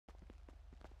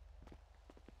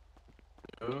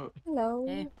Yo, Hello.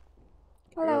 Hey,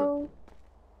 yo. Hello.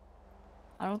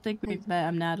 I don't think Hey. we've met.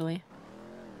 I'm Natalie.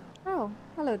 Oh,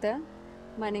 hello there.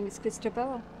 My name is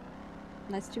Christabella.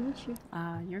 Nice to meet you.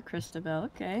 You're Christabel.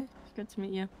 Okay, good to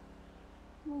meet you.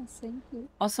 Oh, thank you.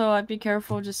 Also, I'd be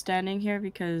careful just standing here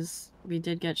because we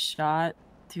did get shot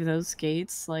through those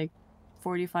gates like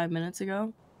 45 minutes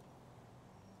ago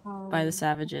by the Oh,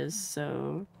 savages.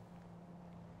 So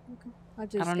okay. I'll I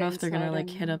just don't go know if they're gonna inside like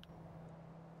hit and up.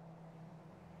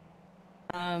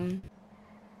 Um,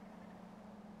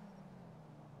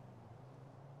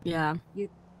 yeah.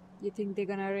 you think they're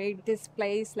gonna raid this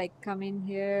place? Like come in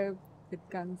here with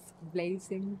guns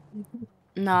blazing?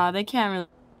 Nah, they can't really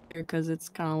because it's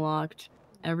kind of locked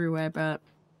everywhere. But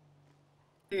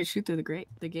they could shoot through the gate.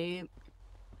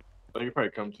 They could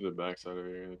probably come to the backside of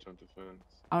here and jump the fence.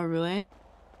 Oh really?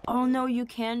 Oh no, you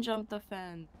can jump the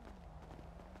fence.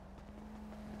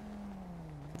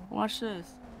 Watch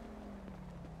this.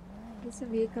 There's a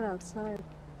vehicle outside.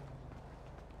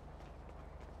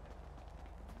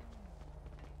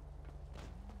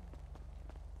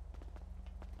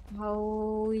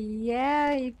 Oh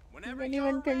yeah,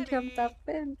 anyone can jump that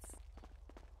fence.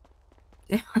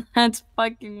 That's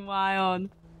fucking wild.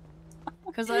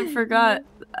 Because I forgot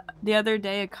the other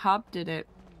day a cop did it.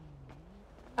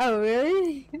 Oh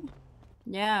really?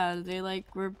 Yeah, they like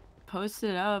were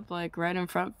posted up like right in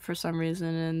front for some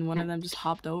reason and one of them just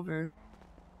hopped over.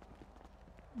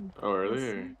 Oh, really?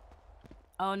 Listen.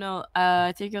 Oh no,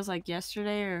 I think it was like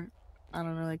yesterday or I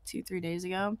don't know, like 2-3 days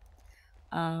ago.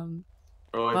 Um,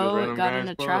 Oh, like those Bo random got in guys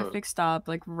a pull up. traffic stop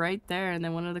like right there and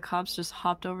then one of the cops just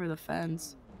hopped over the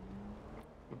fence.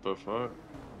 What the fuck?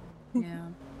 Yeah.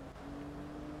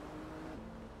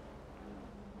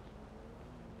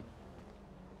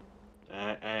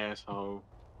 That asshole.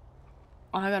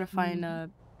 Oh, I gotta find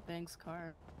Mm. Bank's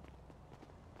car.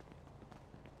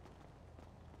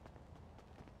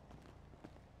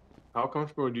 How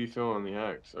comfortable do you feel on the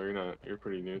X? Or you're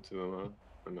pretty new to them, huh?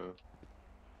 Or no?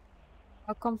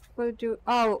 How comfortable do?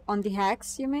 Oh, on the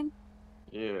hacks, you mean?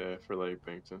 Yeah, for like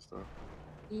banks and stuff.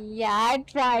 Yeah, I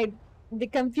tried the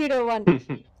computer one.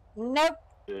 Nope,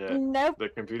 Yeah. nope, The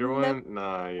computer nope. one?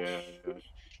 Nah, yeah.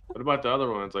 What about the other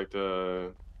ones?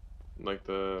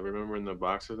 remember in the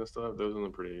boxes and stuff? Those ones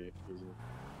are pretty easy.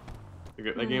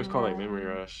 That game's called like Memory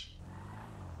Um, Rush.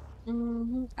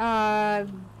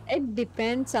 it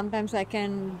depends. Sometimes I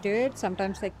can do it,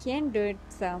 sometimes I can't do it.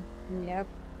 So, yep,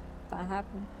 that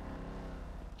happened.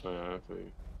 Oh, yeah, I feel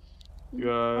you.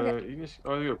 Okay. You just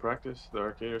you go practice the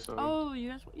arcade or something. Oh, you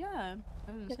guys, yeah.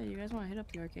 I was gonna Yep. say, you guys want to hit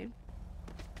up the arcade?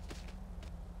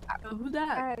 Oh, who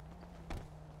that? Five,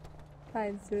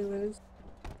 five Zulus.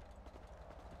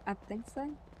 I think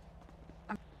so.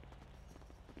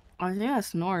 I think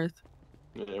that's North.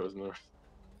 Yeah, it was North.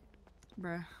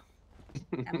 Bruh.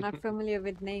 I'm not familiar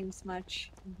with names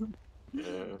much. Yeah,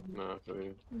 no, I feel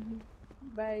you.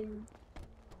 Bye.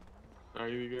 Are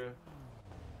you good?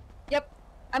 Yep,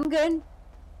 I'm good.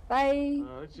 Bye.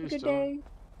 It's Have a just good chilling. day.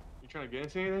 You trying to get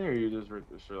into anything, or you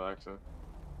just relaxing?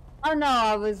 Oh no,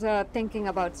 I was thinking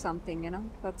about something,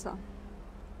 that's all.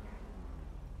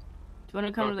 Do you want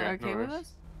to come to the Okay, no arcade with worries.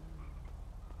 us?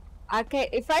 Arcade.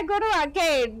 If I go to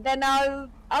arcade, then I'll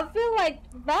feel like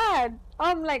bad.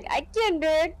 I'm like, I can't do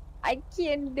it. I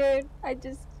can't do it. I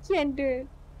just can't do it.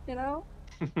 You know.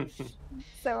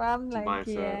 So I'm It's a like,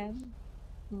 mindset. yeah,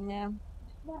 yeah.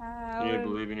 You need to I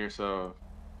believe in yourself.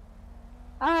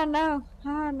 no,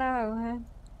 oh no,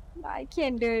 I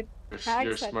can't do it. I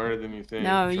You're accept smarter it. than you think.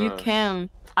 No, you Trust. can.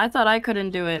 I thought I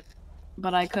couldn't do it,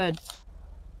 but I could.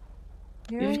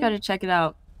 You just Really? gotta check it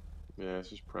out. Yeah, it's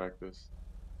just practice.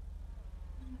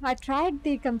 I tried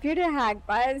the computer hack,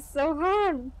 but it's so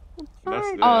hard. I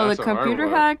tried. Oh, the That's a hard computer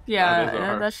one. hack? That is Yeah,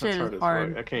 that that's shit is hard as fuck.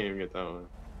 hard. I can't even get that one.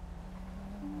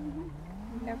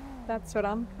 Yep, that's what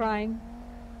I'm trying.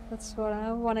 That's what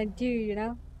I want to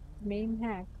do. Main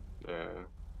hack. Yeah.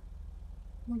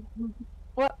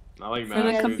 What? I like For the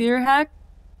Yes. mastery. computer hack?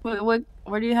 What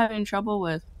are you having trouble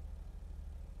with?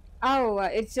 Oh,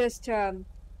 it's just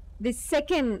the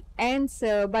second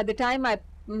answer. By the time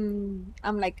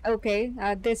I'm like, okay,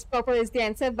 this purple is the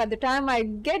answer. By the time I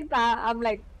get that, I'm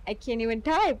like, I can't even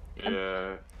type.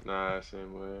 Yeah, nah,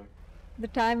 same way. The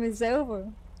time is over.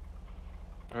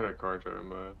 I had a car driving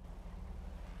by.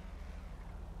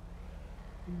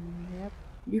 Yep.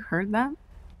 You heard that?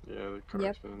 Yeah, the car's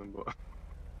Yep. spinning the block.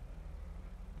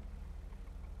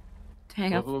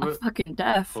 Dang, Pull up a little I'm bit. fucking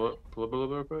deaf. Pull up a little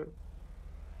bit quick.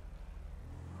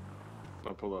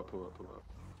 No, pull up. Pull up.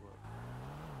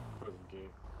 Where's the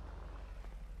gate?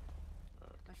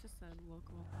 That's just a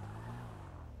local.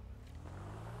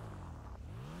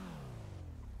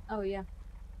 Oh yeah.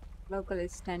 Local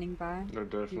is standing by. They're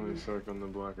definitely circling the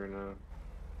block right now.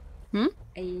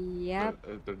 Yep.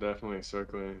 They're definitely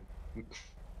circling.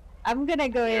 I'm gonna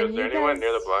go Yeah, in. is there You anyone guys.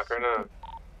 near the block right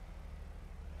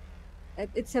now?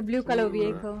 It's a blue color Ooh.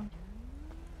 vehicle.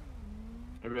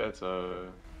 Maybe that's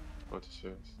what's his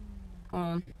face?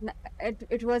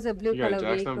 It was a blue You got color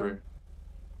Jack's vehicle. number.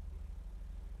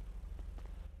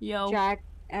 Yo. Jack,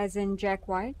 as in Jack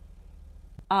White.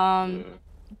 Yeah.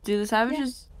 Do the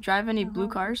Savages drive any blue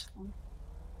Uh-huh. cars?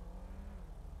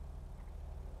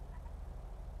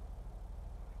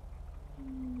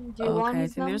 Do you want Okay, I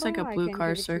his think there's like a number? I blue can car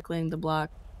give it to you. circling the block.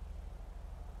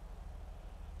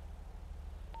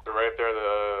 They're right there.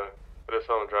 I just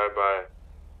saw them drive by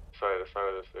the side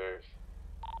of the stairs.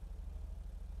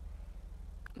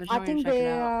 just I want me to think check it they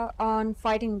out. are on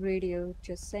fighting radio.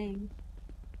 Just saying.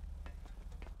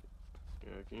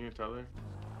 Yeah, can you tell her?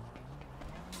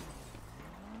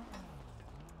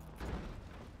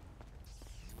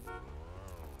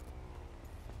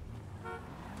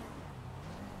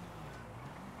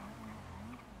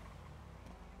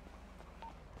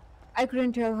 I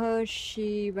couldn't tell her.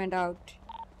 She went out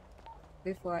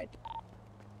before I.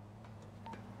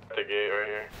 At the gate right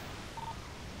here.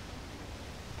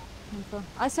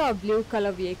 I saw a blue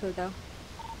color vehicle though.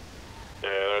 Yeah,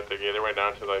 they're at the gate. They went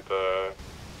down to like the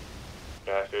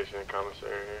gas station and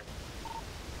commissary here.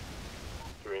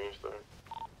 Convenience store.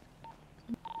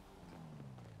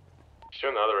 She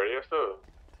on the other radio still?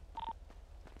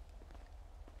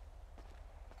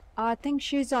 I think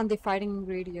she's on the fighting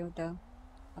radio though.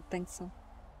 I think so.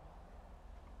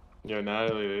 Yeah,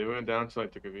 Natalie, they went down to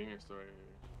like the convenience store right here.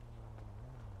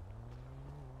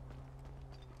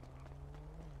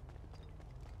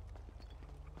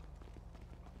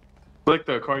 Like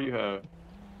the car you have.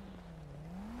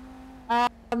 I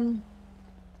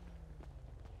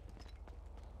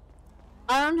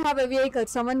don't have a vehicle.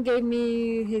 Someone gave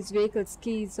me his vehicle's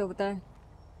keys over there.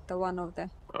 The one over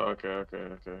there. Oh, okay.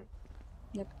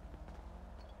 Yep.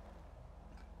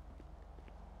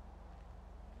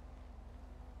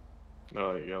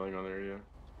 Oh, like yelling on the radio.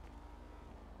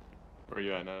 Where are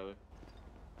you at, Natalie?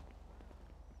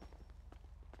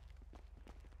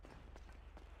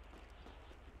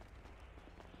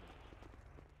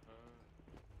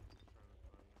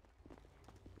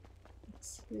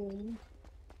 Let's see.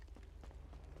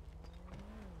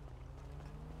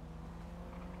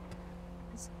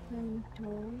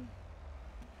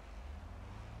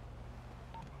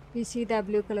 You see that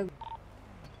blue color?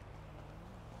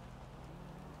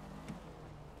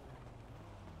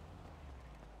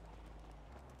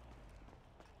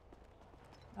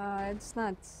 It's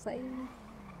not safe.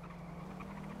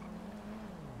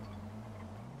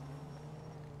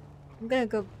 I'm gonna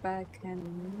go back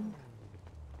and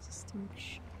just make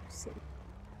sure it's safe.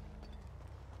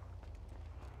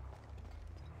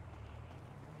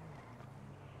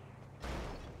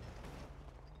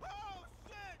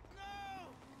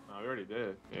 Oh, we already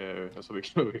did. Yeah, that's what we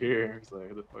came over here. It's like,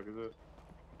 what the fuck is it?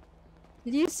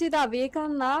 Did you see that vehicle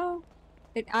now?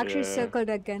 It actually Yeah. circled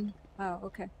again. Oh,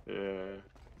 okay. Yeah.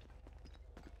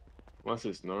 Unless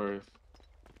it's north.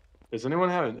 Does anyone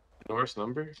have a North's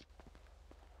number?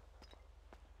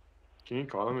 Can you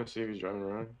call him and see if he's driving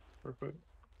around real quick?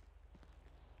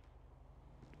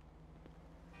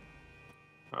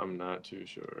 I'm not too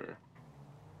sure.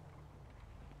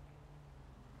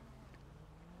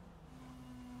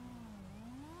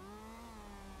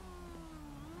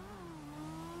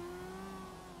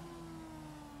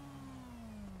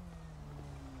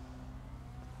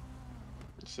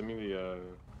 Send me the number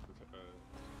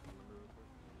real quick.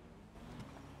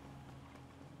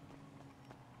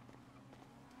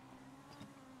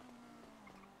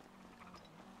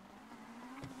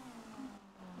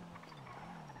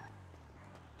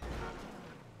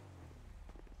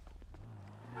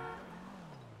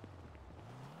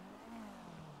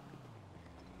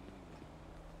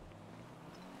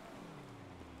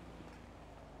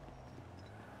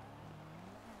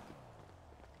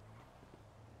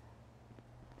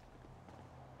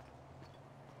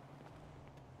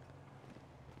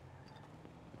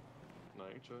 No,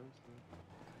 you chose.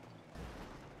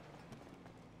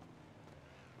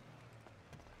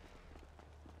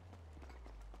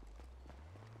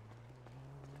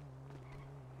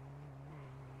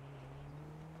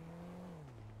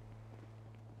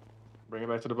 Bring it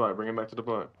back to the block. Bring it back to the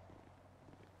block.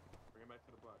 Bring it back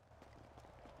to the block.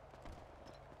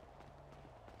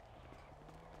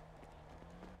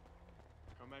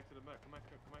 Come back to the block. Come back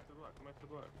to the block. Come back to the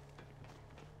block.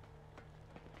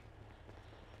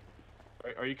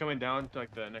 Are you coming down to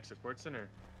like the next support center?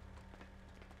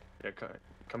 Yeah,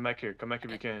 Come back here. Come back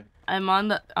if you can. I'm on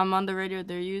the radio.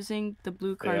 They're using the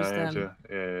blue cars Yeah, I am then. too.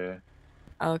 Yeah.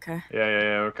 Oh, okay.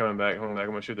 Yeah. We're coming back. I'm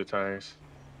gonna shoot the tires.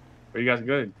 But you guys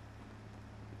good?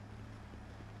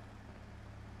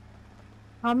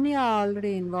 How many are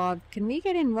already involved? Can we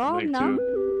get involved Me now?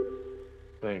 too.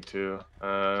 I think two.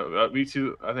 We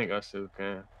two. I think us two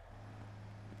can.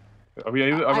 Are we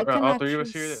able, I are can all three of us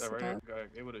actually here that sit are up.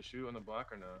 able to shoot on the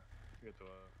block or no? Get to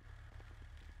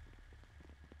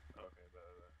okay,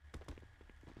 bet.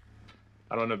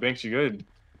 I don't know, Banks, you good?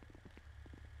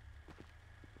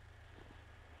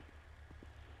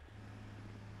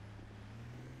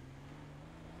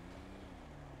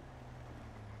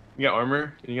 You got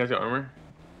armor? You guys got armor?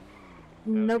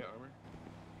 Yeah, you Nope. got armor?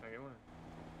 Can I get one?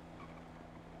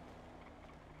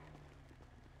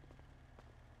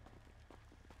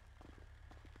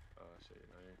 Oh shit,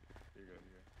 no, you're good. You're good.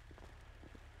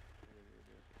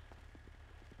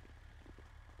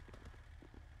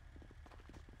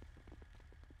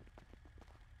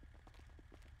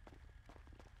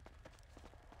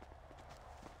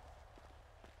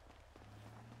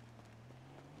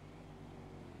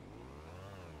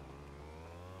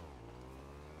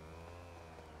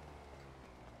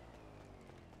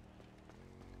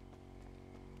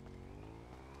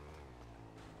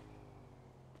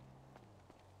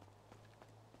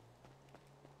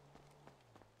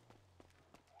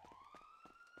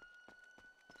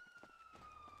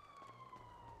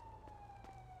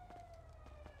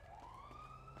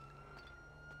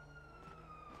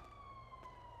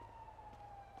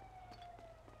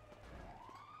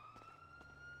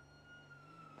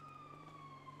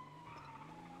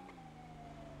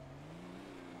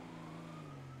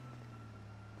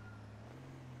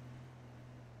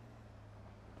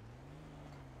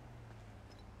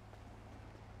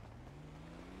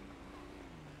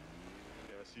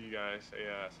 Yeah, see you guys.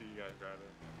 Yeah, I see you guys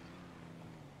driving.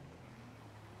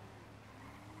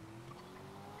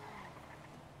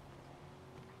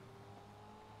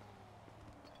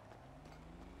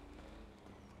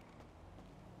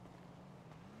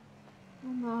 I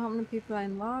don't know how many people are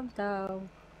involved though.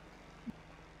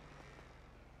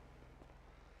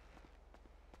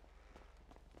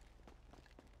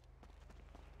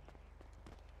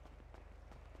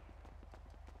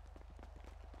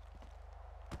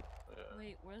 Yeah.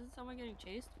 Wait, wasn't someone getting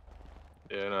chased?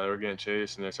 Yeah, no, they were getting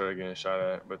chased and they started getting shot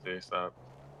at, but they stopped.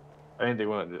 I think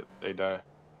they die.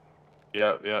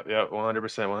 Yep, 100%,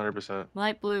 100%.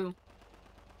 Light blue.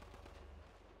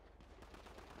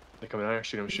 They coming out here,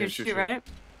 shoot him, You shoot, right?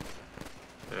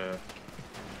 Yeah.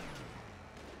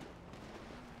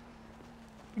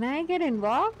 Can I get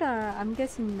involved? I'm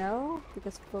guessing no,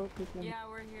 because 4 people. Yeah,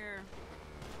 we're here.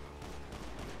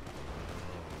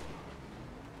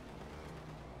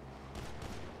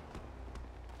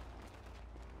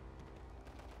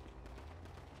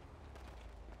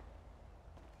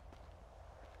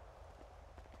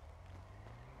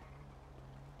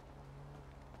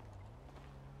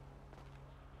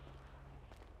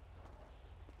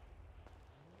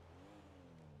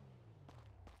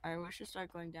 Alright, we should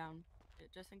start going down.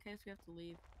 Just in case we have to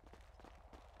leave.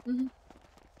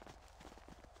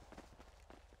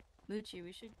 Lucci,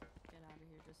 we should get out of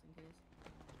here just in case.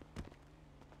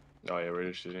 Oh yeah, we're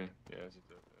just shooting. Yeah, it's just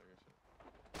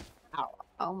Ow.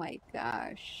 Oh my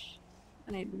gosh.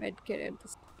 I need medkit at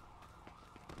this.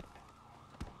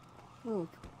 Ooh.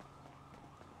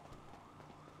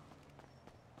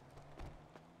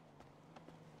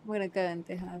 I'm gonna go in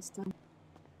the house then.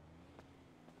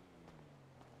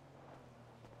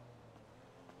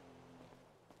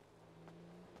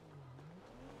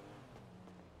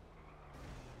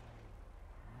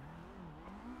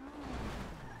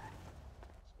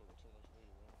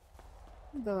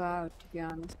 Go out, to be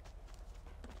honest.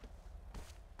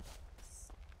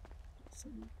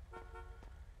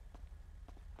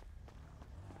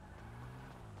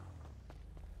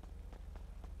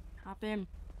 Hop in.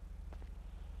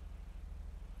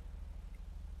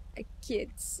 I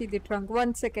can't see the trunk.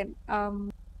 1 second.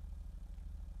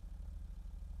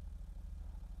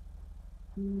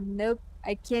 Nope.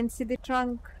 I can't see the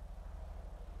trunk.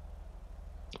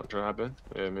 I'm trying to hop in.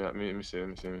 Yeah, let me see.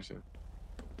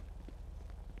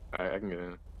 Alright, I can get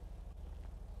in.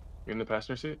 You in the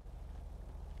passenger seat?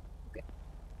 Okay.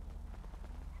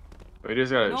 We just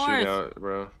gotta shoot North. out,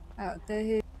 bro. Out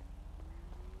there.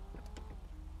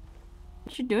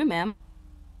 What you doing, ma'am?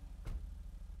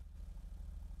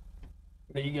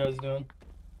 What are you guys doing?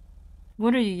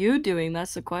 What are you doing?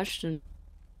 That's the question.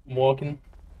 I'm walking.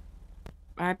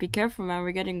 Alright, be careful, man.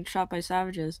 We're getting shot by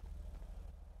savages.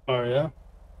 Oh yeah?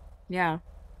 Yeah.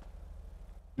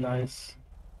 Nice.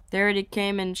 They already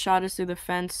came and shot us through the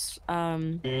fence,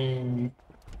 right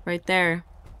there.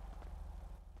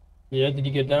 Yeah, did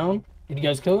you get down? Did you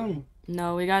guys kill him?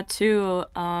 No, we got 2,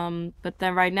 but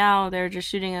then right now they're just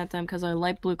shooting at them because a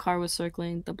light blue car was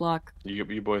circling the block. You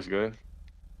boys good?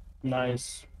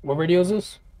 Nice. What radio is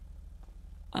this?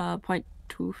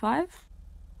 .25?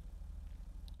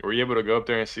 Were you able to go up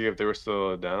there and see if they were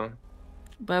still down?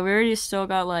 But we already still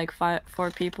got like 4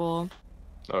 people.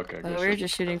 Okay, But good we were shit.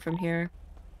 just shooting from here.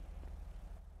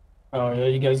 Oh yeah,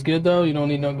 you guys good though? You don't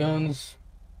need no guns?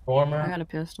 Armor? I got a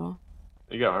pistol.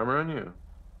 You got armor on you?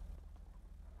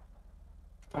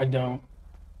 I don't.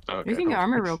 Okay. We can get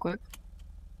armor real quick.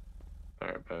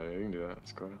 Alright, you can do that.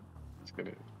 Let's go. Let's get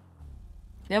it.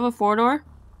 They have a 4-door?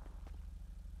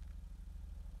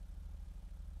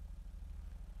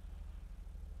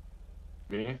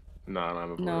 Me? No, I don't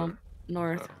have a No, border.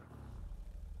 north. Oh.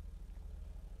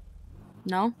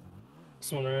 No?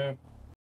 This one right here.